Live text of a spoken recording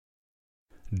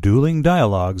Dueling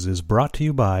Dialogues is brought to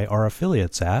you by our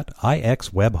affiliates at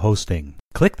IX Web Hosting.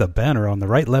 Click the banner on the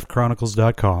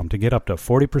rightleftchronicles.com to get up to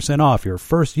 40% off your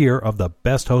first year of the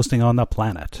best hosting on the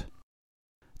planet.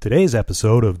 Today's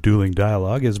episode of Dueling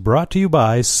Dialogue is brought to you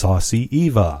by Saucy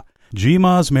Eva.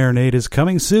 GMA's Marinade is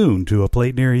coming soon to a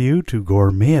plate near you to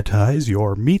gourmetize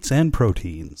your meats and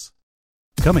proteins.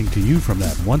 Coming to you from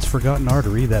that once-forgotten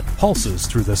artery that pulses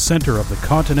through the center of the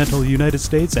continental United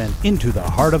States and into the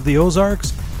heart of the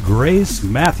Ozarks, Grace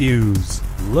Matthews.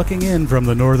 Looking in from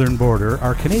the northern border,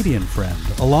 our Canadian friend,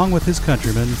 along with his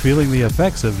countrymen feeling the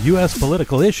effects of U.S.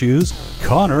 political issues,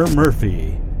 Connor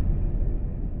Murphy.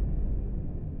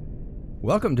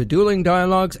 Welcome to Dueling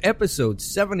Dialogues, episode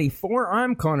 74.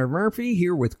 I'm Connor Murphy,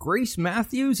 here with Grace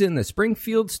Matthews in the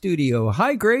Springfield studio.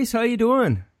 Hi, Grace. How you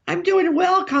doing? I'm doing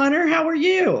well, Connor. How are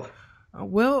you?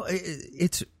 Well,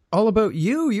 it's all about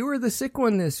you. You were the sick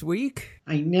one this week.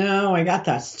 I know. I got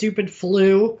that stupid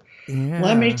flu. Yeah.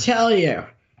 Let me tell you,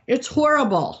 it's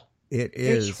horrible. It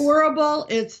is. It's horrible.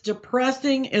 It's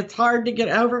depressing. It's hard to get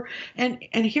over. And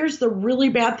here's the really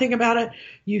bad thing about it.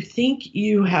 You think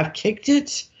you have kicked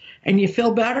it and you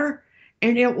feel better,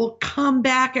 and it will come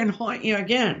back and haunt you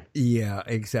again. Yeah,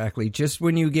 exactly. Just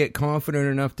when you get confident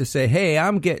enough to say, hey,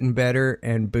 I'm getting better,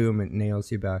 and boom, it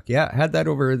nails you back. Yeah, I had that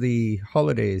over the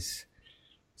holidays.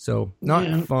 So,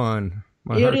 not fun.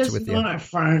 My heart's with you. It is not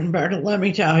fun, but let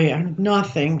me tell you,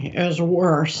 nothing is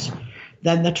worse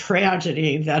than the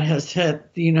tragedy that has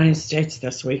hit the United States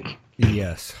this week.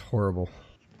 Yes, horrible.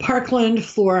 Parkland,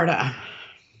 Florida.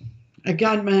 A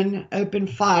gunman opened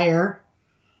fire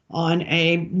on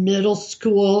a middle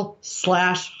school /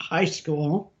 high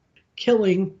school,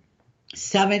 killing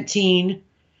 17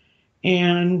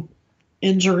 and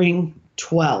injuring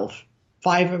 12,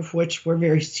 5 of which were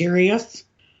very serious.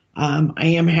 I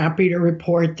am happy to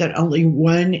report that only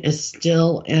one is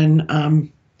still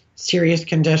in serious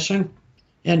condition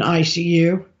in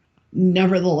ICU.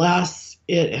 Nevertheless,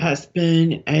 it has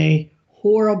been a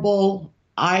horrible,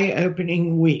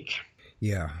 eye-opening week.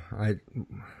 Yeah,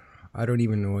 I don't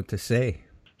even know what to say.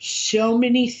 So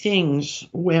many things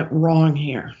went wrong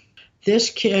here. This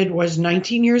kid was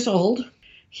 19 years old.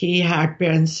 He had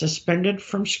been suspended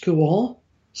from school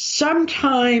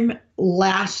sometime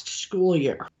last school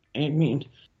year. I mean,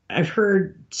 I've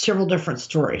heard several different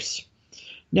stories.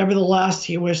 Nevertheless,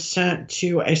 he was sent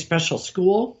to a special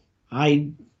school.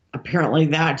 Apparently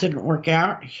that didn't work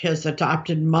out. His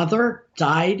adopted mother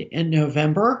died in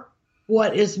November.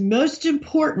 What is most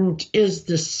important is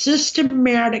the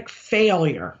systematic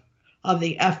failure of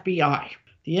the FBI.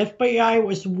 The FBI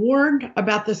was warned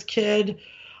about this kid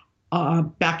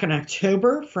back in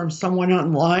October from someone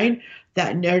online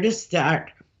that noticed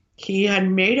that he had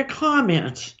made a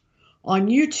comment on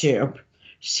YouTube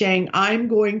saying, I'm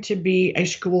going to be a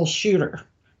school shooter.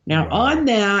 Now, on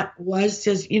that was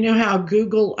his, you know how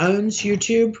Google owns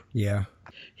YouTube? Yeah.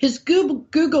 His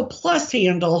Google Plus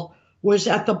handle was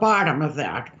at the bottom of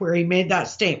that, where he made that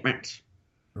statement.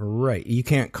 Right. You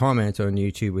can't comment on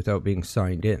YouTube without being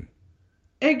signed in.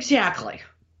 Exactly.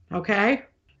 Okay?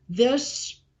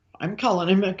 This, I'm calling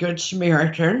him a good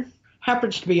Samaritan,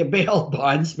 happens to be a bail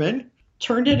bondsman,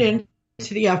 turned it in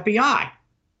to the FBI.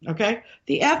 Okay?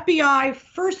 The FBI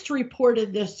first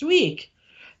reported this week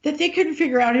that they couldn't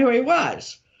figure out who he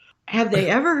was. Have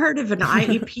they ever heard of an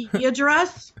IEP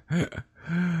address?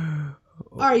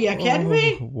 Are you kidding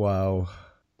me? Wow.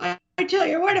 I tell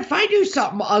you what, if I do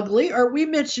something ugly or we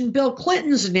mention Bill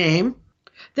Clinton's name,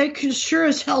 they can sure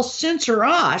as hell censor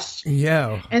us.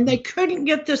 Yeah. And they couldn't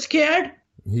get this kid.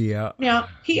 Yeah. Now,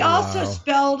 he also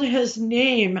spelled his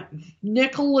name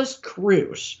Nikolas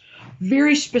Cruz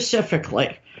very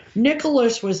specifically.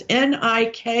 Nicholas was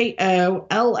Nikolas.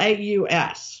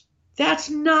 That's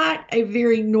not a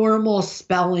very normal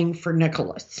spelling for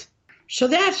Nicholas. So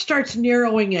that starts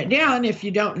narrowing it down if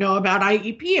you don't know about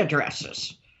IEP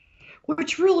addresses,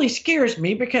 which really scares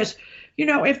me because, you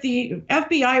know, if the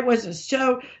FBI wasn't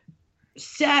so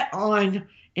set on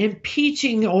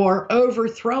impeaching or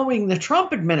overthrowing the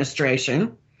Trump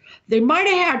administration, they might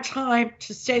have had time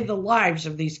to save the lives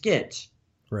of these kids.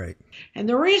 Right. And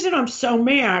the reason I'm so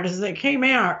mad is that it came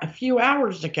out a few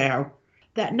hours ago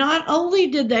that not only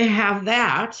did they have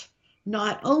that,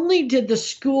 not only did the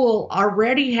school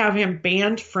already have him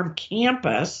banned from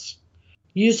campus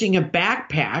using a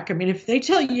backpack. I mean, if they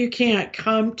tell you can't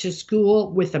come to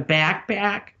school with a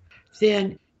backpack,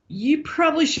 then you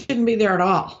probably shouldn't be there at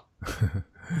all.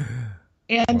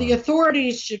 And the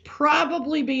authorities should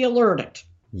probably be alerted.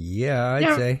 Yeah,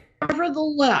 I'd say.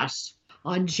 Nevertheless,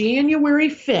 on January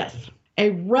 5th, a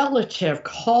relative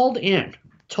called in,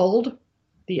 told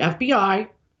the FBI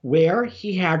where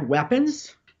he had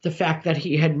weapons, the fact that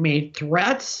he had made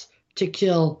threats to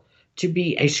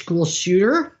be a school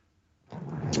shooter,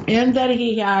 and that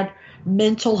he had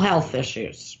mental health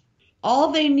issues.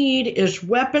 All they need is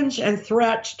weapons and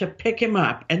threats to pick him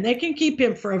up, and they can keep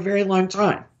him for a very long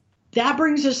time. That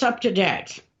brings us up to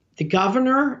date. The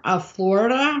governor of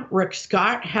Florida, Rick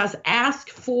Scott, has asked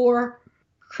for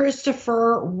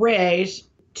Christopher Wray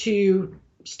to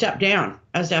step down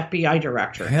as FBI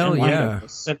director. Hell yeah.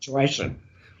 This situation.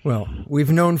 Well,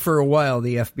 we've known for a while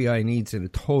the FBI needs a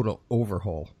total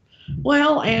overhaul.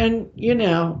 Well, and you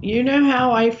know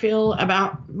how I feel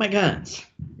about my guns,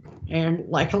 and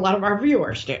like a lot of our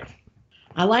viewers do.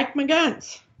 I like my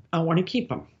guns. I want to keep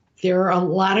them. There are a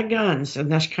lot of guns in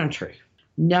this country.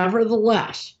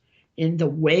 Nevertheless, in the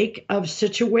wake of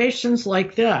situations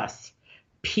like this,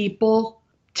 people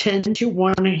tend to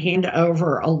want to hand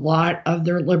over a lot of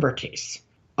their liberties.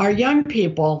 Our young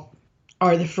people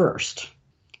are the first.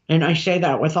 And I say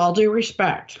that with all due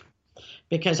respect,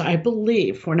 because I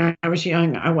believe when I was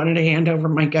young, I wanted to hand over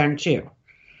my gun too.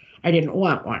 I didn't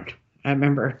want one. I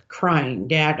remember crying,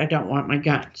 Dad, I don't want my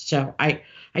gun. So I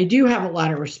do have a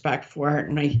lot of respect for it.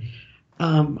 And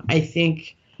I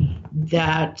think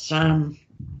that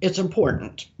it's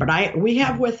important. But we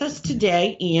have with us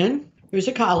today Ian, who's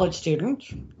a college student.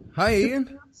 Hi,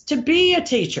 Ian. To be a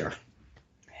teacher.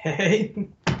 Hey,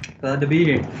 glad to be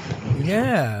here.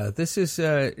 Yeah, this is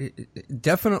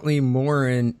definitely more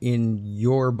in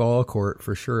your ball court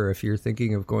for sure if you're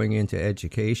thinking of going into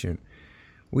education.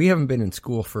 We haven't been in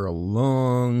school for a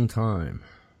long time.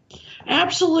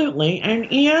 Absolutely.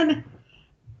 And Ian,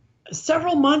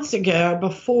 several months ago,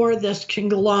 before this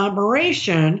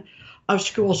conglomeration of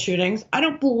school shootings, I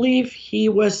don't believe he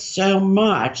was so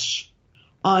much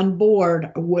on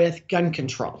board with gun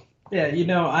control. Yeah,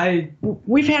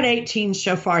 we've had 18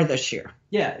 so far this year.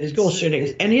 Yeah, school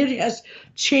shootings, and it has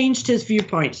changed his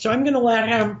viewpoint. So I'm going to let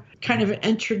him kind of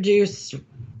introduce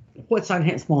what's on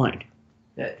his mind.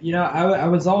 Yeah, I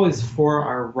was always for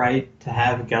our right to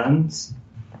have guns,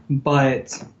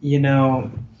 but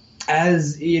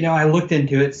as I looked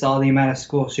into it, saw the amount of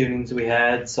school shootings we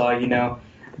had, saw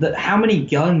how many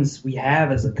guns we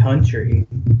have as a country.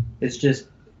 It's just.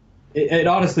 It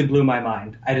honestly blew my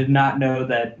mind. I did not know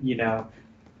that,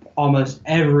 almost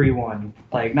everyone,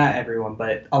 like not everyone,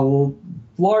 but a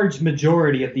large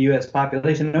majority of the U.S.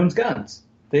 population owns guns.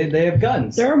 They have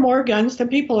guns. There are more guns than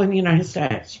people in the United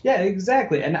States. Yeah,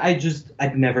 exactly. And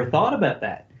I'd never thought about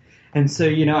that. And so,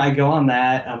 I go on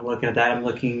that. I'm looking at that. I'm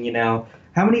looking, how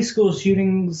many school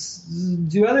shootings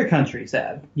do other countries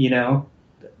have?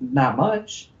 Not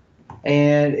much.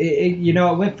 And, it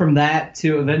went from that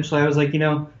to eventually I was like,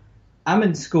 I'm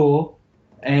in school,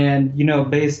 and,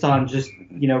 based on just,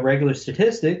 regular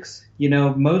statistics,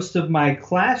 most of my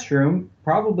classroom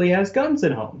probably has guns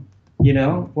at home.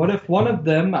 What if one of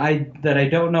them that I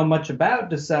don't know much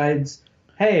about decides,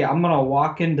 hey, I'm going to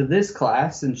walk into this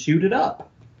class and shoot it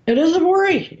up? It is a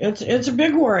worry. It's a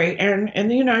big worry. And in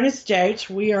the United States,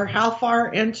 we are how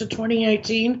far into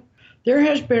 2018? There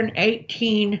has been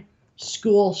 18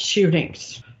 school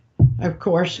shootings. Of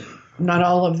course, not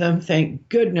all of them, thank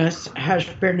goodness, has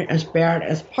been as bad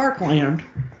as Parkland,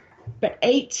 but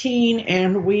 18,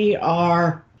 and we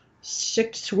are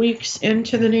 6 weeks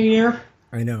into the new year.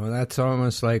 I know, that's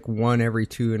almost like one every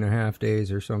 2.5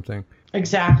 days or something.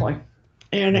 Exactly.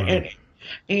 And Wow.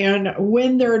 and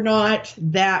when they're not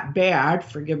that bad,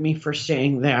 forgive me for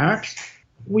saying that,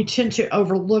 we tend to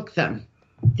overlook them.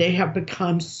 They have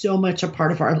become so much a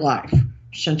part of our life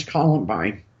since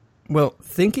Columbine. Well,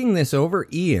 thinking this over,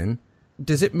 Ian,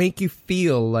 does it make you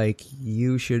feel like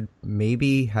you should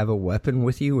maybe have a weapon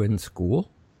with you in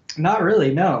school? Not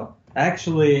really, no.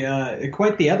 Actually,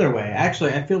 quite the other way.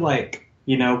 Actually, I feel like,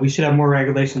 we should have more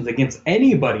regulations against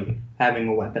anybody having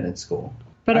a weapon at school.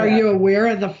 But are you aware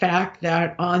of the fact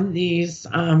that on these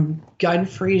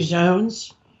gun-free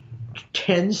zones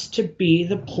tends to be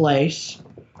the place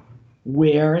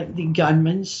where the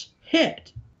gunmen's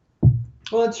hit?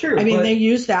 Well, it's true. I mean, they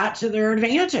use that to their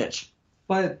advantage.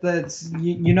 But that's,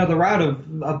 the route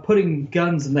of putting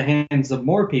guns in the hands of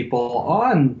more people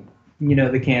on,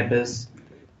 the campus,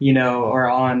 or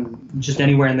on just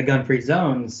anywhere in the gun-free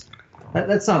zones,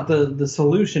 that's not the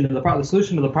solution to the problem. The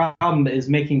solution to the problem is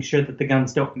making sure that the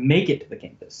guns don't make it to the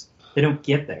campus. They don't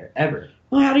get there, ever.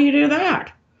 Well, how do you do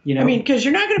that? I mean, because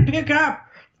you're not going to pick up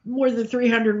more than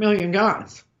 300 million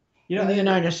guns in the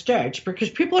United States, because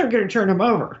people are going to turn them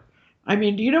over. I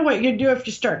mean, do you know what you'd do if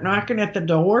you start knocking at the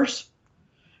doors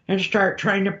and start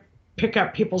trying to pick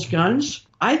up people's guns?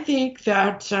 I think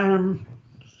that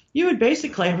you would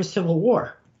basically have a civil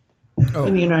war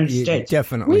in the United States.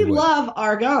 Definitely We love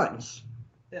our guns.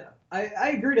 Yeah, I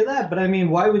agree to that, but I mean,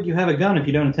 why would you have a gun if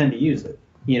you don't intend to use it?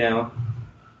 You know,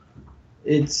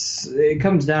 it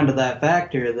comes down to that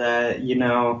factor that, you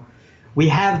know, we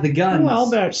have the guns.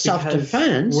 Well, but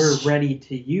self-defense. We're ready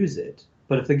to use it.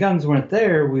 But if the guns weren't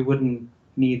there, we wouldn't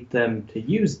need them to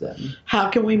use them. How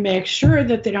can we make sure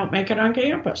that they don't make it on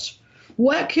campus?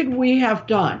 What could we have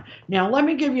done? Now, let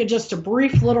me give you just a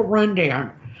brief little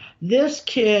rundown. This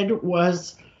kid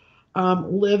was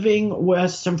living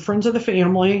with some friends of the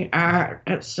family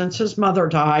since his mother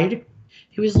died.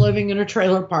 He was living in a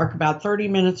trailer park about 30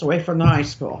 minutes away from the high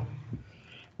school,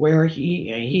 where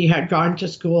he had gone to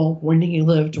school when he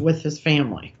lived with his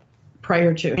family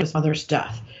prior to his mother's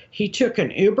death. He took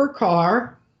an Uber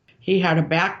car. He had a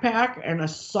backpack and a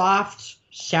soft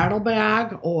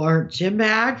saddlebag or gym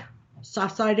bag,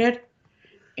 soft-sided,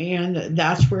 and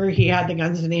that's where he had the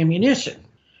guns and ammunition.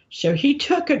 So he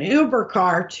took an Uber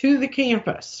car to the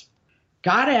campus,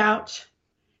 got out.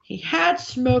 He had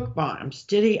smoke bombs.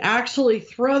 Did he actually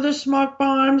throw the smoke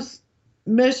bombs?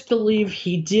 Most believe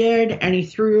he did, and he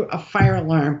threw a fire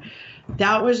alarm.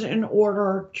 That was in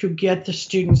order to get the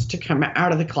students to come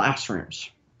out of the classrooms.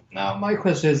 Now, my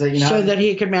question is that, you know, so that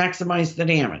he could maximize the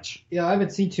damage. Yeah, I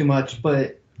haven't seen too much,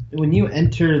 but when you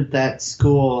entered that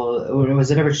school,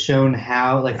 was it ever shown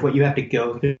how, like, what you have to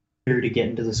go through to get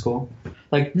into the school?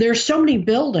 Like, there's so many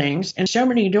buildings and so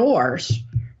many doors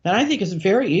that I think is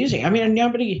very easy. I mean,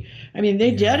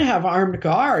 they did have armed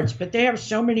guards, but they have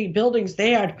so many buildings.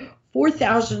 They had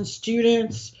 4,000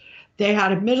 students. They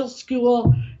had a middle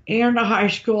school and a high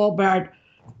school, but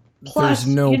plus,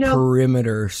 there's no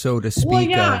perimeter, so to speak. Well,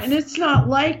 yeah, and it's not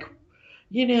like,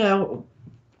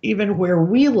 even where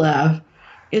we live,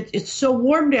 it's so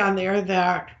warm down there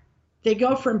that they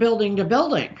go from building to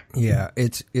building. Yeah,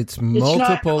 it's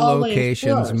multiple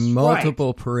locations,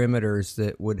 multiple perimeters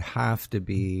that would have to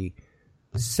be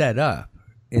set up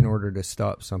in order to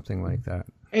stop something like that.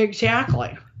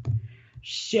 Exactly.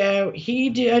 So he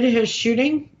did his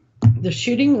shooting. The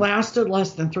shooting lasted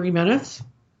less than 3 minutes.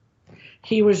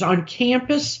 He was on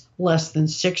campus less than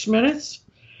 6 minutes.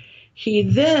 He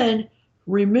then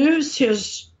removes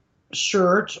his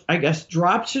shirt, I guess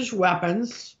drops his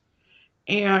weapons,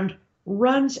 and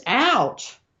runs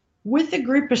out with a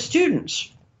group of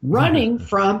students running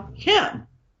from him.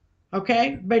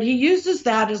 Okay? But he uses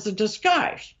that as a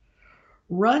disguise.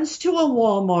 Runs to a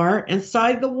Walmart.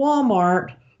 Inside the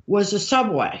Walmart was a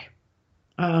Subway.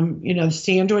 The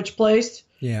sandwich place.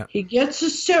 Yeah. He gets a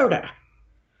soda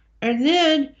and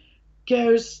then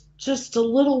goes just a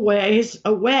little ways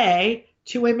away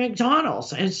to a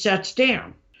McDonald's and sits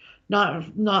down.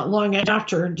 Not long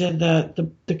after did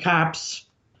the cops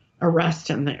arrest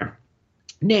him there.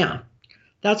 Now,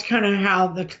 that's kind of how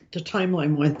the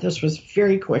timeline went. This was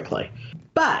very quickly.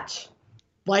 But,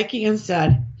 like Ian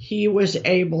said, he was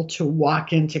able to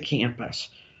walk into campus.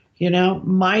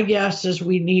 My guess is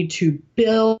we need to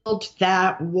build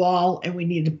that wall, and we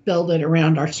need to build it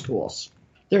around our schools.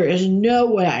 There is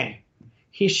no way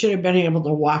he should have been able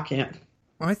to walk in.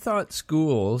 I thought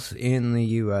schools in the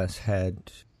U.S.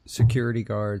 had security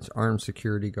guards, armed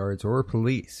security guards, or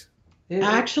police.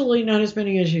 Actually, not as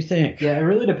many as you think. Yeah, it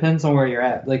really depends on where you're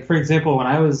at. Like, for example, when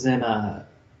I was in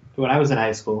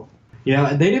high school,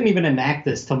 they didn't even enact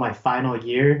this till my final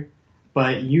year.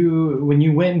 But when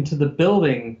you went into the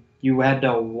building, you had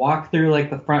to walk through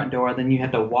like the front door, then you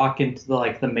had to walk into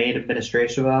the main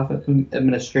administration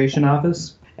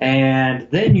office, and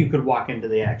then you could walk into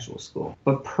the actual school.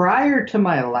 But prior to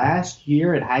my last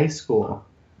year at high school,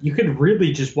 you could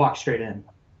really just walk straight in.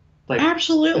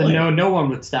 Absolutely. No one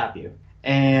would stop you.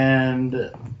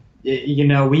 And we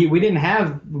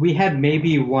had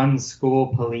maybe one school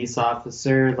police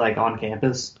officer on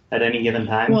campus at any given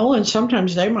time. Well, and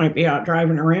sometimes they might be out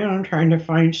driving around trying to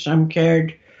find some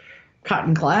kid caught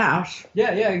in class. Yeah,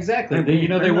 exactly. They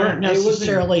weren't weren't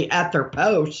necessarily at their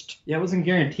post. Yeah, it wasn't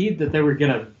guaranteed that they were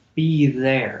gonna be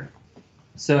there.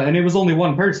 So, and it was only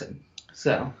one person.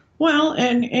 So. Well,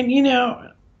 and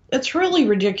it's really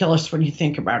ridiculous when you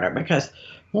think about it, because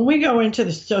when we go into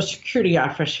the Social Security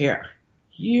office here,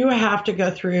 you have to go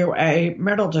through a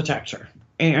metal detector.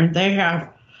 And they have,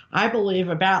 I believe,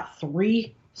 about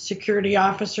 3 security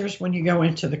officers when you go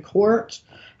into the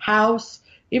courthouse.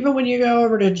 Even when you go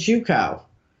over to JUCO,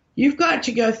 you've got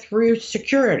to go through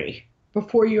security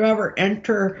before you ever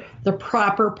enter the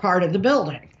proper part of the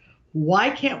building. Why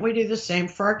can't we do the same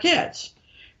for our kids?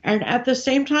 And at the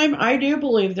same time, I do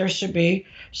believe there should be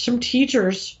some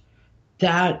teachers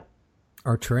that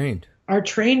are trained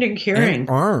in carrying. And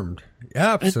armed.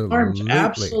 Absolutely. And armed.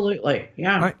 Absolutely.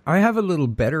 Yeah. I have a little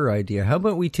better idea. How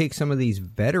about we take some of these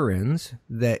veterans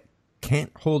that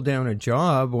can't hold down a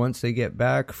job once they get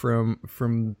back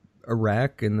from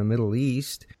Iraq and the Middle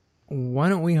East. Why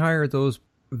don't we hire those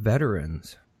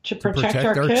veterans to protect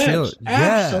our kids? Children?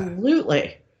 Absolutely.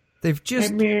 Yeah. They've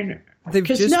just been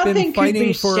nothing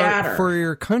fighting sadder. for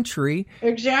your country.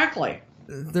 Exactly.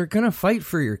 They're going to fight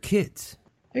for your kids.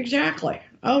 Exactly.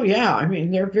 Oh, yeah. I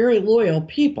mean, they're very loyal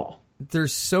people.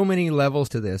 There's so many levels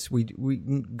to this. We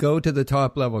go to the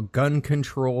top level, gun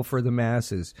control for the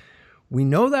masses. We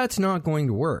know that's not going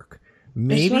to work.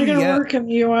 Maybe it's not going to work in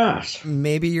the U.S.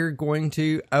 Maybe you're going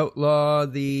to outlaw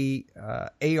the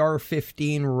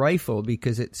AR-15 rifle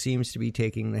because it seems to be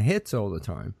taking the hits all the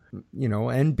time,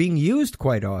 and being used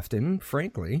quite often,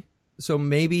 frankly. So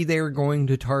maybe they're going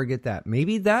to target that.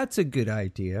 Maybe that's a good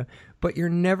idea, but you're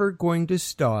never going to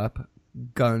stop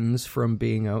guns from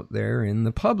being out there in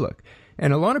the public.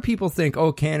 And a lot of people think,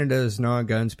 Canada is not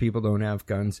guns, people don't have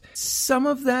guns. Some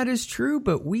of that is true,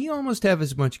 but we almost have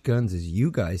as much guns as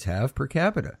you guys have per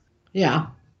capita. Yeah.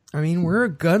 I mean, we're a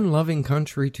gun-loving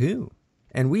country, too.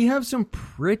 And we have some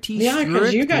pretty strict laws. Yeah,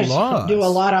 because you guys do a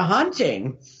lot of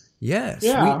hunting. Yes.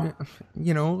 Yeah.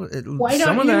 Some of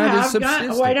that is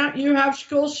subsistence. Why don't you have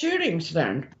school shootings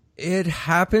then? It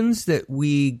happens that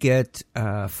we get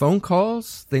phone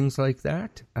calls, things like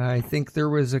that. I think there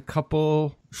was a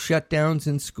couple shutdowns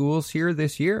in schools here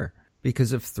this year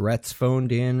because of threats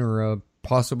phoned in or a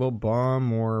possible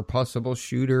bomb or possible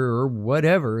shooter or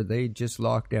whatever. They just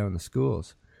lock down the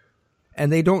schools.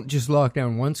 And they don't just lock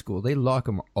down one school. They lock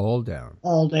them all down.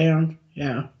 All down,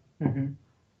 yeah. Mm-hmm.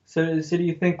 So do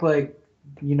you think,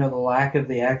 the lack of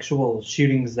the actual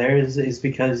shootings there is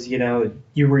because,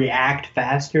 you react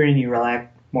faster and you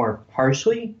react more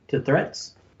harshly to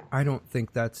threats? I don't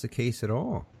think that's the case at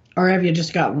all. Or have you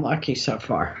just gotten lucky so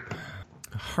far?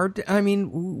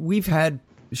 We've had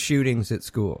shootings at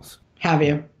schools. Have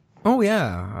you? Oh,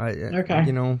 yeah.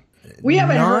 Okay. We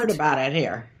haven't heard about it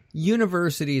here.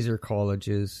 Universities or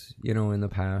colleges, in the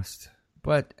past.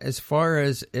 But as far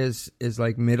as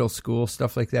like middle school,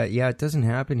 stuff like that, yeah, it doesn't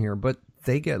happen here. But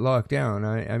they get locked down.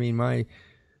 I mean, my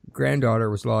granddaughter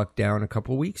was locked down a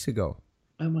couple weeks ago.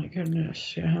 Oh, my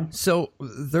goodness, yeah. So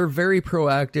they're very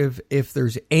proactive. If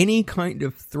there's any kind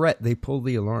of threat, they pull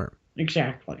the alarm.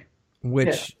 Exactly.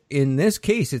 Which, in this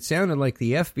case, it sounded like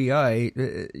the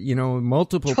FBI,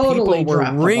 multiple totally people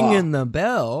were ringing the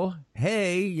bell.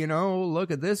 Hey,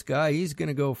 look at this guy. He's going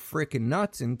to go frickin'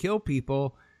 nuts and kill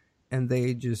people. And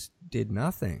they just did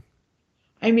nothing.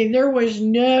 I mean, there was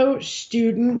no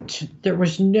student, there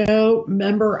was no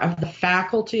member of the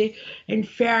faculty. In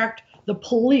fact, the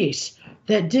police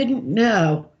that didn't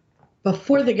know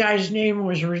before the guy's name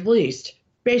was released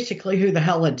basically who the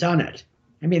hell had done it.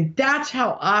 I mean, that's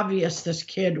how obvious this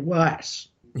kid was.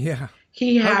 Yeah.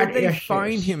 He had How did they issues.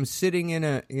 find him sitting in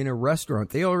a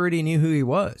restaurant? They already knew who he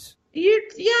was. Yeah,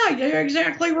 you're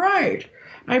exactly right.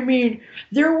 I mean,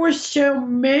 there were so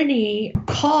many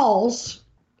calls.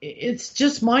 It's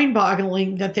just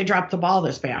mind-boggling that they dropped the ball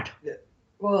this bad.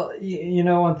 Well,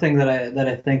 one thing that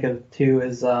I think of too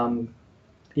is,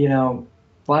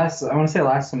 last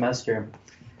semester,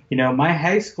 my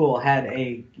high school had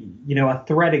a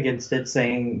threat against it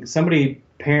saying somebody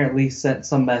apparently sent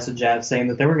some message out saying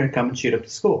that they were going to come and shoot up the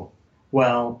school.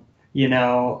 Well,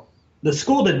 the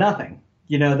school did nothing.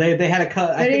 They had a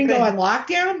cut. They didn't go on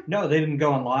lockdown? No, they didn't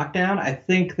go on lockdown. I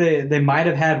think they might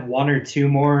have had one or two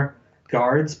more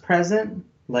guards present,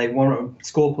 like one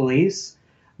school police.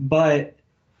 But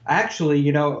actually,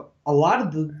 a lot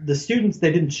of the students,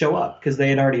 they didn't show up because they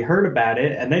had already heard about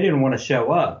it and they didn't want to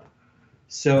show up.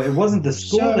 So it wasn't the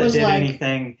school that did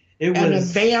anything. It was an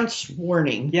advance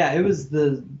warning. Yeah, it was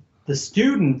the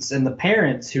students and the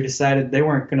parents who decided they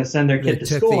weren't going to send their kid to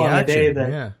school on the day that.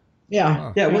 Yeah.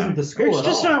 Yeah, it wasn't the school at all. It's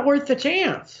just not worth the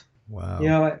chance.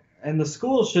 Wow. And the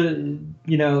school should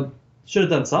have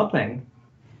done something.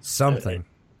 Something.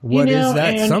 What is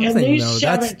that something, though?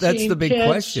 That's the big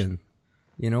question.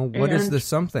 What is the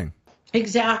something?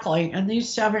 Exactly. And these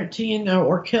 17 that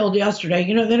were killed yesterday,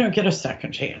 they don't get a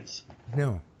second chance.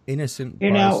 No. Innocent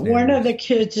one of the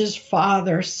kids'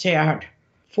 father said,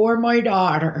 for my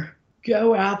daughter,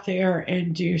 go out there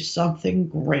and do something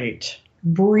great.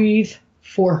 Breathe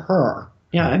for her.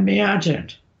 Yeah, imagine.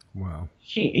 Wow.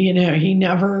 He can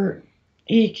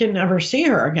never see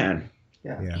her again.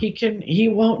 Yeah. He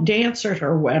won't dance at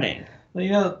her wedding.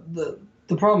 Well, the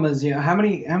problem is, how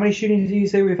many shootings do you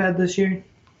say we've had this year?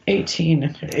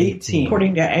 18. 18.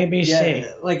 According to ABC.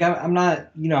 Yeah,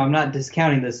 I'm not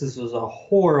discounting this. This was a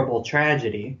horrible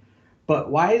tragedy. But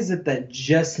why is it that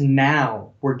just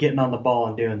now we're getting on the ball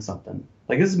and doing something?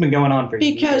 Like, this has been going on for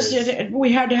years. Because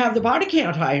we had to have the body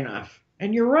count high enough.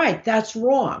 And you're right, that's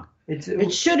wrong.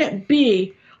 It shouldn't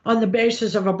be on the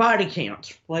basis of a body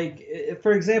count. Like,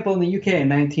 for example, in the UK in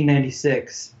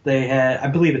 1996, they had, I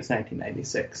believe it's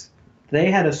 1996, they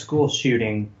had a school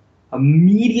shooting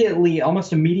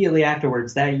almost immediately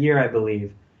afterwards, that year, I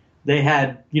believe. They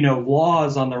had,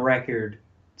 laws on the record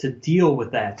to deal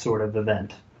with that sort of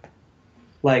event.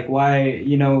 Like, why,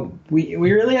 we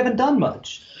really haven't done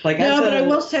much. Like, no, but I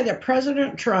will say that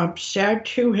President Trump said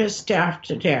to his staff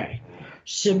today,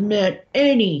 submit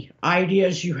any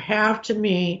ideas you have to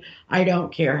me. I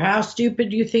don't care how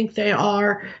stupid you think they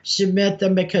are. Submit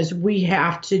them because we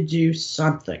have to do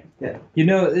something. Yeah,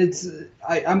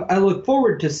 I look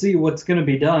forward to see what's going to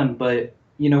be done, but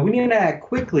we need to act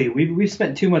quickly. We've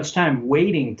spent too much time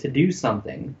waiting to do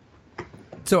something.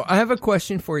 So I have a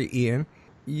question for you, Ian.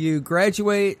 You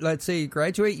graduate, let's say you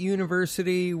graduate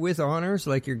university with honors,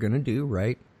 like you're going to do,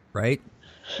 right? Right?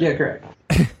 Yeah, correct.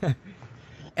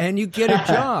 And you get a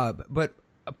job, but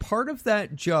a part of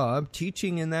that job,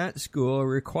 teaching in that school,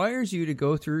 requires you to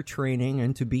go through training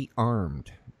and to be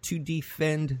armed to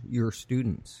defend your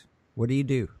students. What do you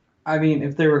do? I mean,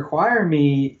 if they require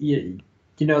me,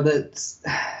 that's...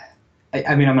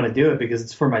 I'm going to do it because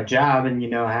it's for my job, and,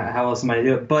 how else am I going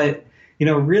to do it? But,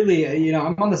 really,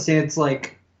 I'm on the stance,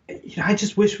 like, I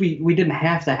just wish we didn't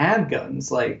have to have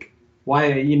guns. Like, why,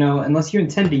 unless you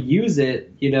intend to use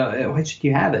it, why should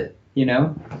you have it?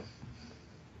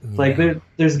 Like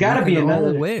there's got to be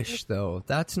another wish, though.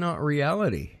 That's not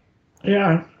reality.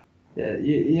 Yeah.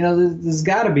 There's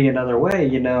got to be another way.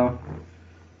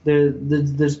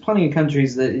 There's plenty of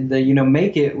countries that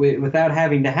make it without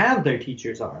having to have their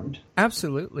teachers armed.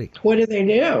 Absolutely. What do they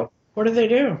do?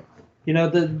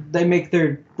 They make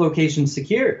their locations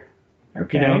secure.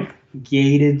 Okay.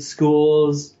 Gated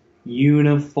schools,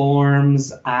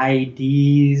 uniforms,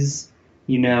 IDs.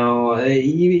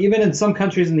 Even in some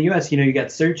countries in the U.S., you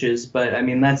got searches, but I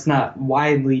mean that's not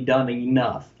widely done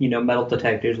enough. Metal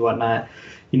detectors, whatnot.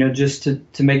 Just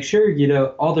to make sure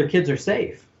all their kids are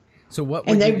safe. So what?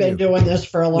 And they've been doing this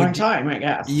for a long time, I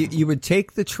guess. You would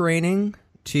take the training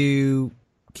to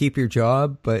keep your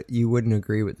job, but you wouldn't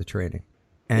agree with the training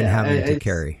and having to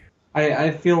carry.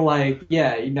 I feel like,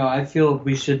 I feel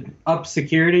we should up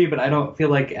security, but I don't feel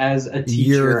like as a teacher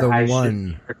you're the I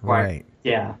one, should require. Right?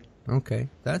 Yeah. Okay,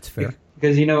 that's fair.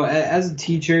 Because as a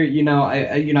teacher,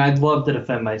 I'd love to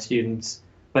defend my students,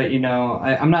 but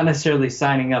I'm not necessarily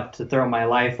signing up to throw my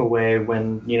life away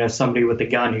when somebody with a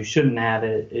gun who shouldn't have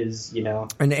it is an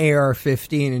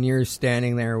AR-15 and you're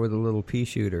standing there with a little pea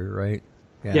shooter, right?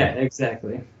 Yeah,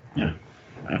 exactly. Yeah.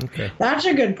 Okay, that's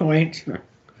a good point.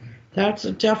 That's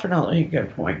definitely a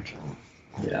good point.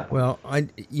 Yeah. Well,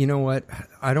 you know what?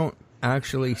 I don't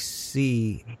actually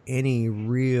see any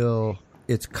real.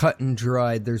 It's cut and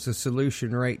dried. There's a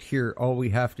solution right here. All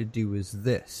we have to do is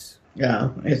this.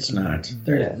 Yeah, it's not.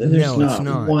 There's it's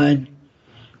not one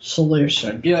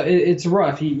solution. Yeah, it's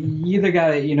rough. You either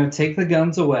got to, take the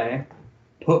guns away,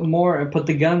 put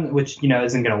the gun, which,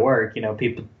 isn't going to work.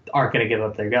 People aren't going to give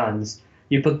up their guns.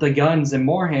 You put the guns in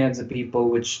more hands of people,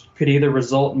 which could either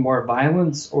result in more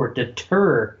violence or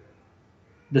deter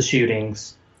the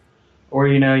shootings. Or,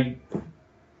 you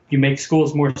make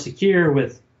schools more secure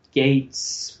with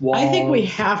gates, walls. I think we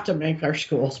have to make our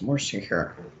schools more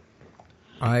secure.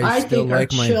 I think our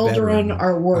children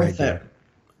are worth it.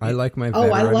 I like my veteran.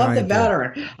 Oh, I love the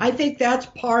veteran. I think that's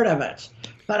part of it.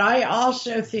 But I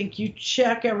also think you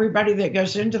check everybody that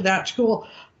goes into that school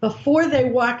before they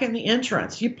walk in the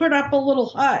entrance. You put up a little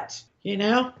hut,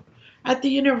 At the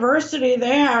university,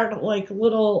 they had like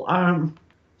little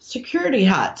security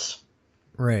huts.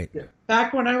 Right.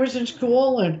 Back when I was in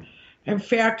school, and in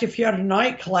fact, if you had a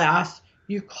night class,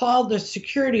 you called the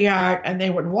security hut and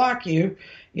they would walk you,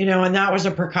 and that was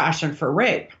a precaution for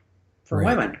rape for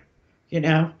women,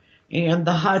 and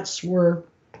the huts were,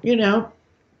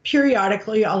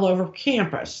 periodically all over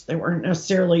campus. They weren't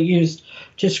necessarily used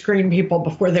to screen people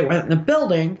before they went in the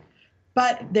building,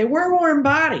 but they were warm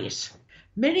bodies.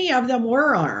 Many of them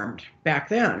were armed back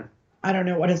then. I don't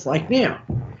know what it's like now.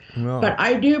 No. But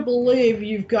I do believe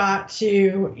you've got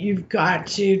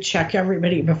to check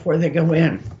everybody before they go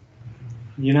in.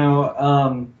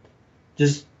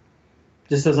 Just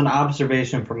as an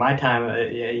observation from my time,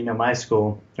 my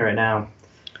school right now.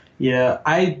 Yeah,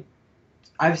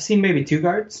 I've seen maybe 2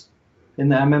 guards.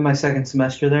 I'm in my second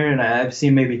semester there, and I've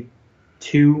seen maybe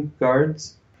 2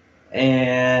 guards.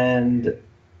 And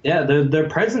yeah, their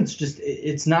presence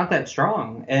it's not that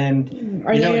strong. And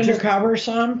are they undercover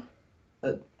some?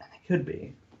 They could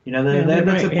be.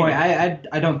 That's the point.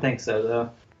 I don't think so though.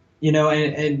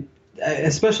 And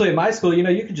especially at my school,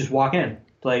 you could just walk in.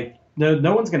 Like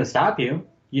no one's going to stop you.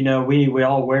 You know, we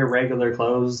all wear regular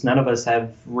clothes. None of us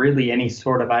have really any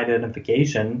sort of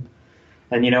identification.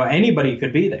 And, you know, anybody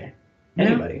could be there.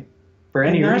 Anybody. Yeah. For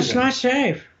any reason. That's not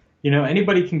safe. You know,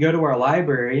 anybody can go to our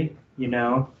library, you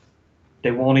know.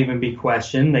 They won't even be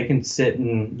questioned. They can sit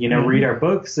and, you know, read our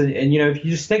books. And, you know, if you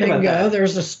just think about that.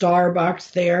 There's a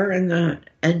Starbucks there in the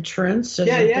entrance.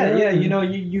 Yeah. You know,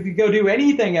 you could go do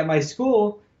anything at my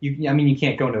school. You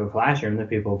can't go into a classroom. The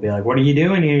people will be like, what are you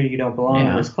doing here? You don't belong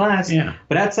in this class. Yeah.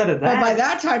 But outside of that. Well, by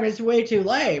that time, it's way too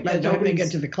late. By the time they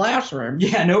get to the classroom.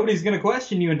 Yeah, nobody's going to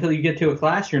question you until you get to a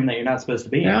classroom that you're not supposed to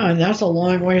be in. Yeah, and that's a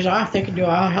long ways off. They can do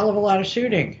a hell of a lot of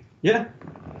shooting. Yeah.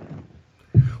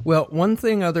 Well, one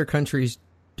thing other countries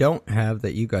don't have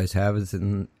that you guys have is,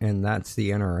 and that's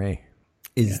the NRA.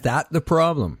 Is that the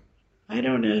problem? I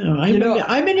don't know.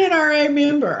 I'm an NRA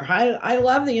member. I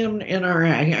love the NRA.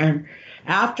 And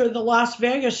after the Las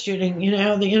Vegas shooting, you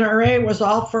know, the NRA was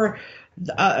all for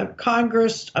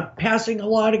Congress passing a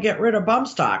law to get rid of bump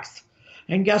stocks.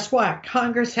 And guess what?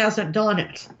 Congress hasn't done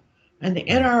it. And the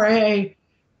NRA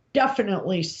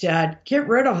definitely said, get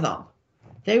rid of them.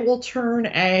 They will turn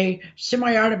a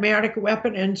semi-automatic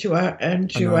weapon into an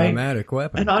automatic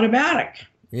weapon. An automatic.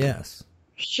 Yes.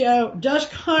 So, does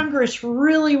Congress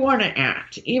really want to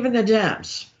act? Even the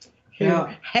Dems who hate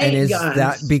guns. And is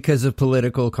that because of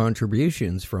political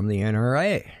contributions from the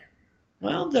NRA?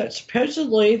 Well, that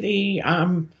supposedly the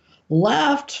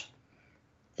left,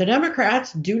 the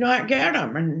Democrats, do not get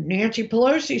them. And Nancy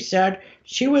Pelosi said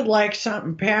she would like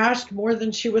something passed more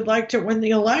than she would like to win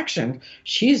the election.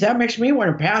 That makes me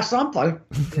want to pass something.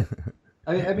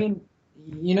 I mean,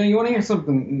 you know, you want to hear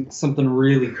something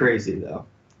really crazy, though.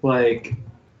 Like,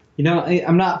 you know,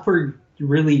 I'm not for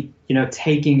really, you know,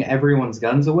 taking everyone's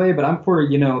guns away, but I'm for,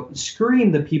 you know,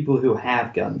 screening the people who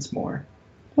have guns more.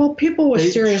 Well, people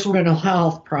with serious mental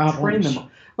health problems. Train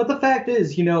them. But the fact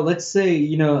is, you know, let's say,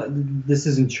 you know, this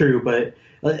isn't true, but,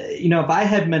 you know, if I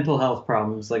had mental health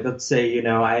problems, like let's say, you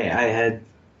know, I had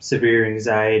severe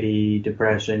anxiety,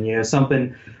 depression, you know,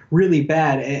 something really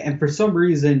bad. And for some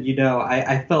reason, you know,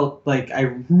 I felt like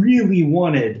I really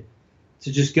wanted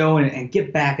to just go in and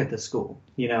get back at the school,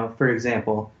 you know, for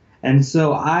example. And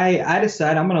so I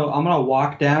decided I'm gonna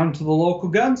walk down to the local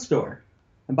gun store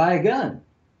and buy a gun.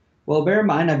 Well, bear in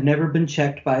mind, I've never been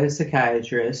checked by a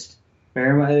psychiatrist.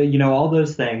 You know, all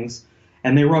those things,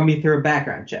 and they run me through a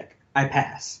background check. I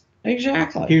pass.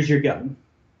 Exactly. Here's your gun.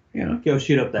 Yeah. Go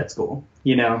shoot up that school.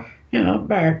 You know. Yeah,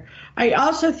 but I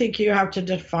also think you have to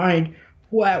define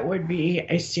what would be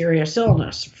a serious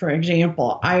illness. For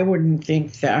example, I wouldn't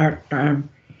think that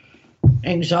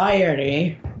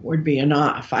anxiety would be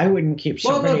enough. I wouldn't keep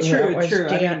somebody that was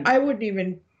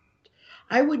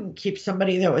I wouldn't keep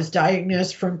somebody that was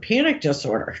diagnosed from panic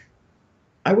disorder.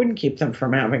 I wouldn't keep them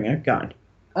from having a gun.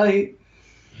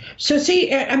 So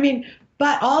see, I mean,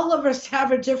 but all of us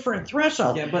have a different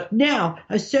threshold. Yeah, but now,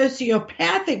 a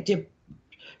sociopathic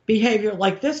behavior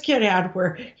like this kid had,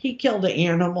 where he killed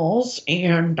animals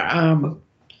and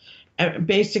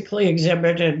basically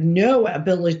exhibited no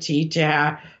ability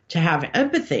to have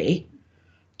empathy.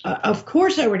 Of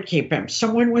course, I would keep him.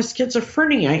 Someone with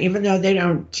schizophrenia, even though they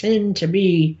don't tend to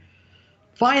be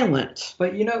violent.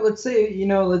 But let's say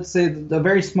the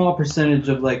very small percentage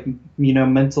of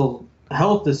mental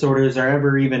health disorders are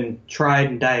ever even tried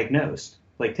and diagnosed,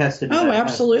 like tested. Oh,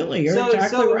 absolutely, you're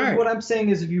exactly right. What I'm saying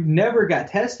is, if you never got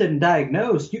tested and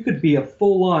diagnosed, you could be a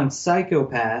full-on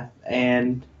psychopath,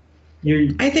 and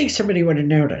I think somebody would have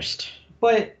noticed.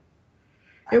 But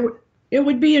it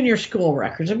would be in your school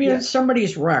records. It'd be in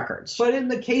somebody's records. But in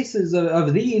the cases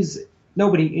of these,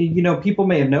 nobody, people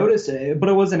may have noticed it, but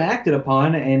it wasn't acted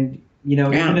upon, and the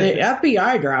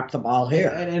FBI dropped the ball here.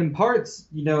 And in parts,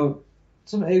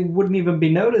 it wouldn't even be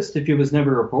noticed if it was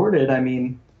never reported. I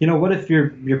mean, what if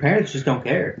your parents just don't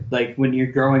care? Like, when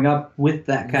you're growing up with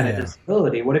that kind of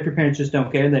disability, what if your parents just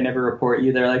don't care? They never report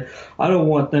you. They're like, I don't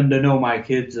want them to know my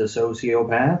kid's a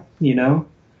sociopath,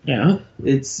 Yeah.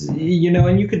 It's,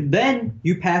 and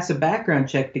you pass a background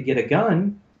check to get a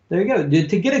gun. There you go.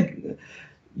 To get a,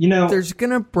 There's going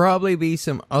to probably be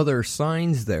some other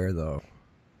signs there, though.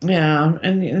 Yeah,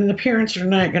 and the parents are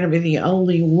not going to be the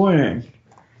only one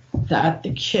that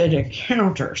the kid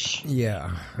encounters.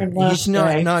 Yeah. He's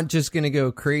not just going to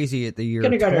go crazy at the year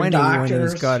 20 when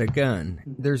he's got a gun.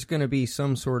 There's going to be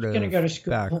some sort of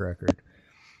back record.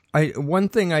 One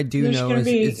thing I do know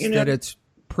is that it's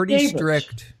pretty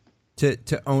strict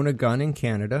to own a gun in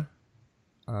Canada.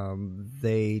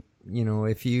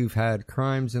 If you've had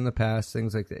crimes in the past,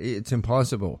 things like that, it's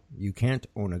impossible. You can't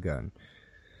own a gun.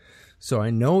 So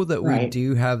I know that we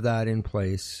do have that in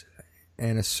place,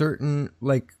 and a certain,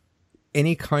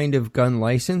 any kind of gun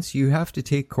license, you have to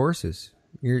take courses.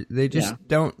 They just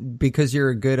don't, because you're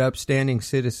a good upstanding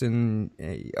citizen,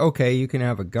 okay, you can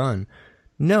have a gun.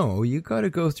 No, you got to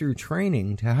go through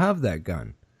training to have that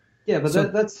gun. Yeah,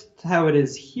 but that's how it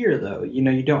is here, though.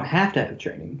 You don't have to have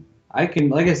training. I can,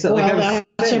 like I said,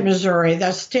 that's in Missouri.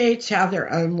 The states have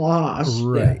their own laws.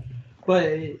 Right. Yeah.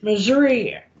 But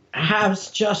Missouri has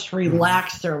just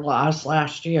relaxed their laws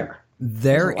last year.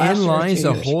 Therein lies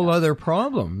a whole other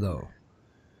problem, though.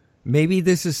 Maybe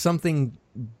this is something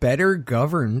better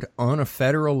governed on a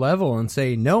federal level and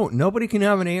say, no, nobody can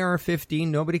have an AR-15,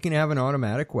 nobody can have an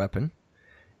automatic weapon.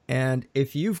 And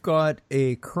if you've got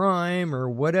a crime or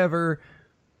whatever,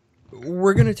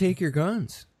 we're going to take your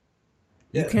guns.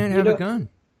 You can't have a gun.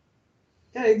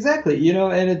 Yeah, exactly.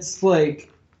 And it's like,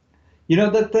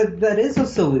 that is a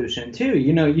solution too.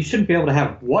 You shouldn't be able to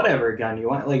have whatever gun you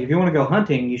want. Like if you want to go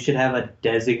hunting, you should have a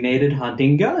designated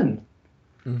hunting gun.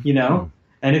 Mm-hmm.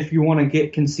 And if you want to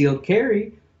get concealed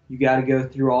carry, you got to go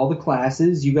through all the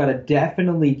classes. You got to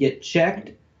definitely get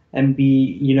checked and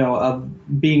be,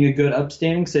 being a good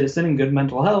upstanding citizen and good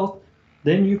mental health.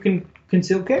 Then you can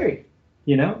conceal carry.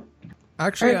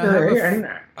 Actually,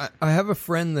 I have a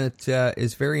friend that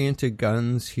is very into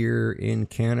guns here in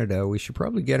Canada. We should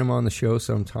probably get him on the show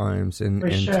sometimes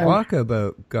and talk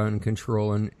about gun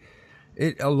control. And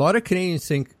a lot of Canadians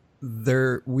think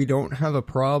we don't have a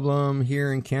problem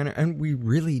here in Canada, and we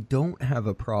really don't have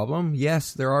a problem.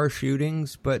 Yes, there are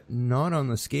shootings, but not on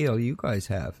the scale you guys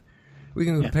have. We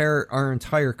can compare our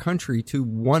entire country to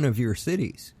one of your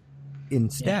cities in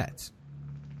stats.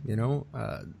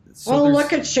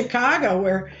 Look at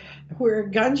Chicago, where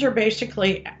guns are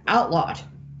basically outlawed.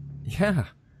 Yeah.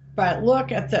 But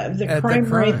look at the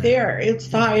crime rate there. It's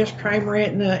the highest crime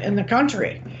rate in the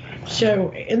country.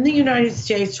 So in the United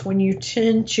States, when you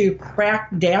tend to crack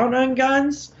down on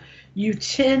guns, you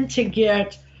tend to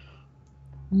get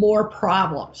more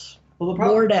problems,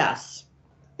 more deaths.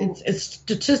 It's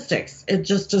statistics. It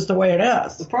just is the way it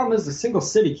is. The problem is the single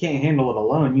city can't handle it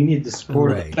alone. You need the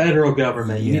support of the federal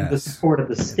government. You need the support of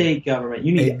the state government.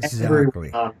 You need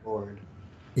everyone on board.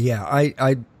 Yeah,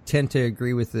 I tend to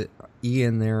agree with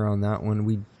Ian there on that one.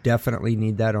 We definitely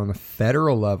need that on the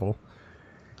federal level.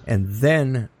 And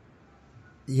then,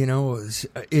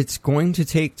 it's going to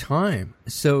take time.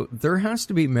 So there has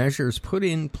to be measures put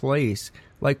in place,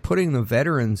 like putting the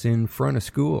veterans in front of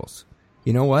schools.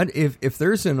 You know what? If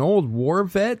there's an old war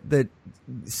vet that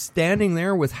standing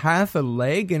there with half a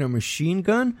leg and a machine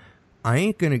gun, I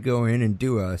ain't going to go in and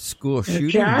do a school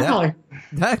shooting. Exactly.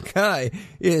 That guy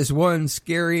is one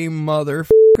scary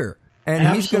motherfucker.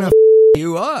 And he's going to f***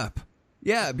 you up.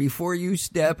 Yeah, before you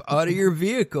step out of your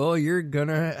vehicle, you're going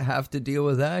to have to deal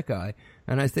with that guy.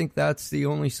 And I think that's the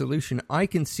only solution I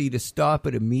can see to stop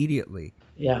it immediately.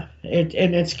 Yeah,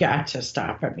 it's got to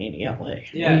stop immediately.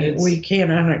 Yeah, we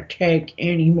cannot take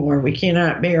any more. We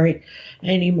cannot bury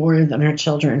any more than our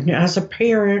children. As a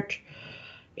parent,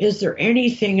 is there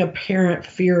anything a parent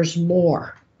fears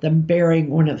more than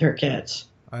burying one of their kids?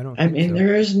 I mean, so.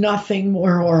 There is nothing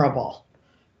more horrible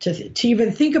to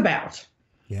even think about.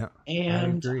 Yeah,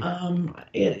 and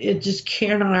it just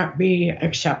cannot be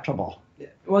acceptable.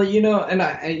 Well, and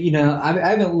I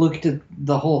haven't looked at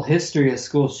the whole history of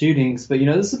school shootings, but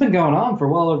this has been going on for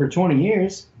well over 20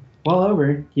 years, well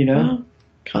over, Well,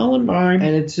 Columbine,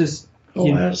 and it's just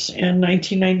was in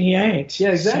 1998. Yeah,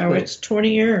 exactly. So it's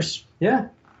 20 years. Yeah,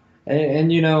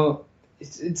 and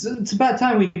it's about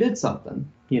time we did something.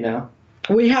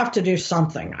 We have to do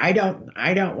something. I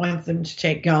don't want them to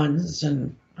take guns,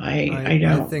 and I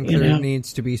don't. I think there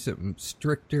needs to be some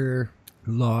stricter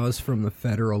laws from the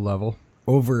federal level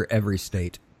over every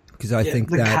state, because I think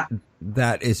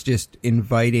that is just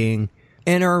inviting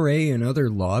NRA and other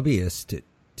lobbyists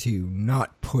to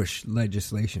not push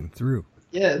legislation through.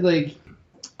 Yeah, like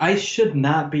I should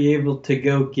not be able to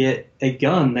go get a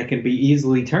gun that can be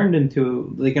easily turned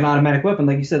into like an automatic weapon.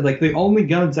 Like you said, like the only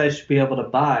guns I should be able to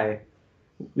buy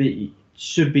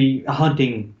should be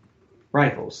hunting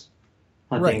rifles,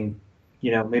 hunting. Right.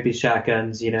 Maybe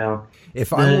shotguns,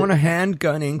 If I want a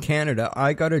handgun in Canada,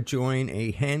 I got to join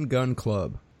a handgun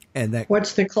club. And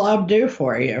what's the club do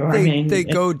for you? They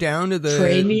go down to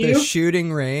the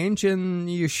shooting range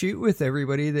and you shoot with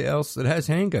everybody else that has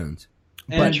handguns.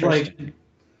 And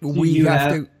but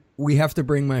we have to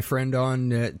bring my friend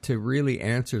on to really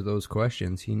answer those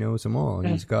questions. He knows them all. And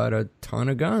he's got a ton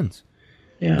of guns.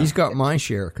 Yeah. He's got my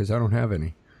share because I don't have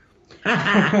any.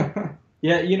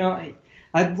 Yeah,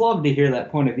 I'd love to hear that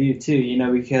point of view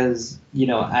too, because,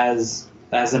 as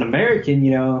an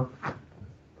American,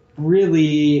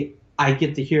 really, I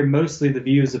get to hear mostly the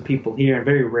views of people here and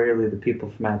very rarely the people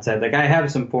from outside. Like, I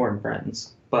have some foreign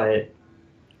friends, but,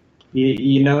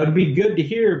 you know, it'd be good to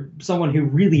hear someone who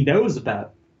really knows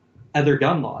about other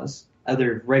gun laws,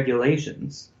 other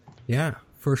regulations. Yeah,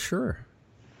 for sure.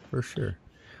 For sure.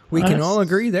 We can all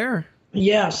agree there.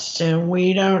 Yes, and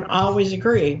we don't always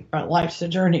agree, but life's a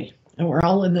journey, and we're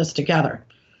all in this together.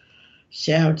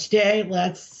 So today,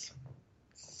 let's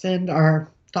send our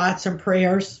thoughts and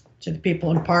prayers to the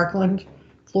people in Parkland,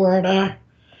 Florida.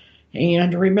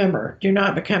 And remember, do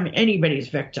not become anybody's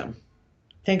victim.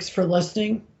 Thanks for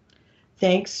listening.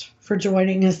 Thanks for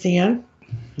joining us, Ian.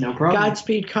 No problem.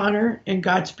 Godspeed, Connor, and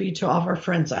Godspeed to all of our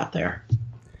friends out there.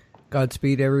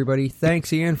 Godspeed, everybody.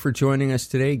 Thanks, Ian, for joining us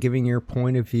today, giving your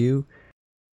point of view.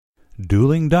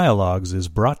 Dueling Dialogues is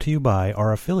brought to you by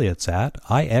our affiliates at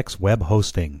IX Web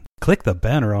Hosting. Click the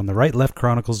banner on the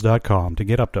rightleftchronicles.com to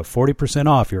get up to 40%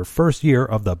 off your first year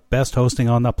of the best hosting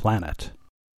on the planet.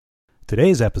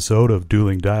 Today's episode of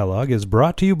Dueling Dialogue is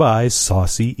brought to you by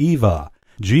Saucy Eva.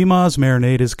 GMA's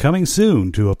marinade is coming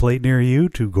soon to a plate near you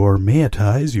to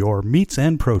gourmetize your meats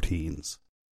and proteins.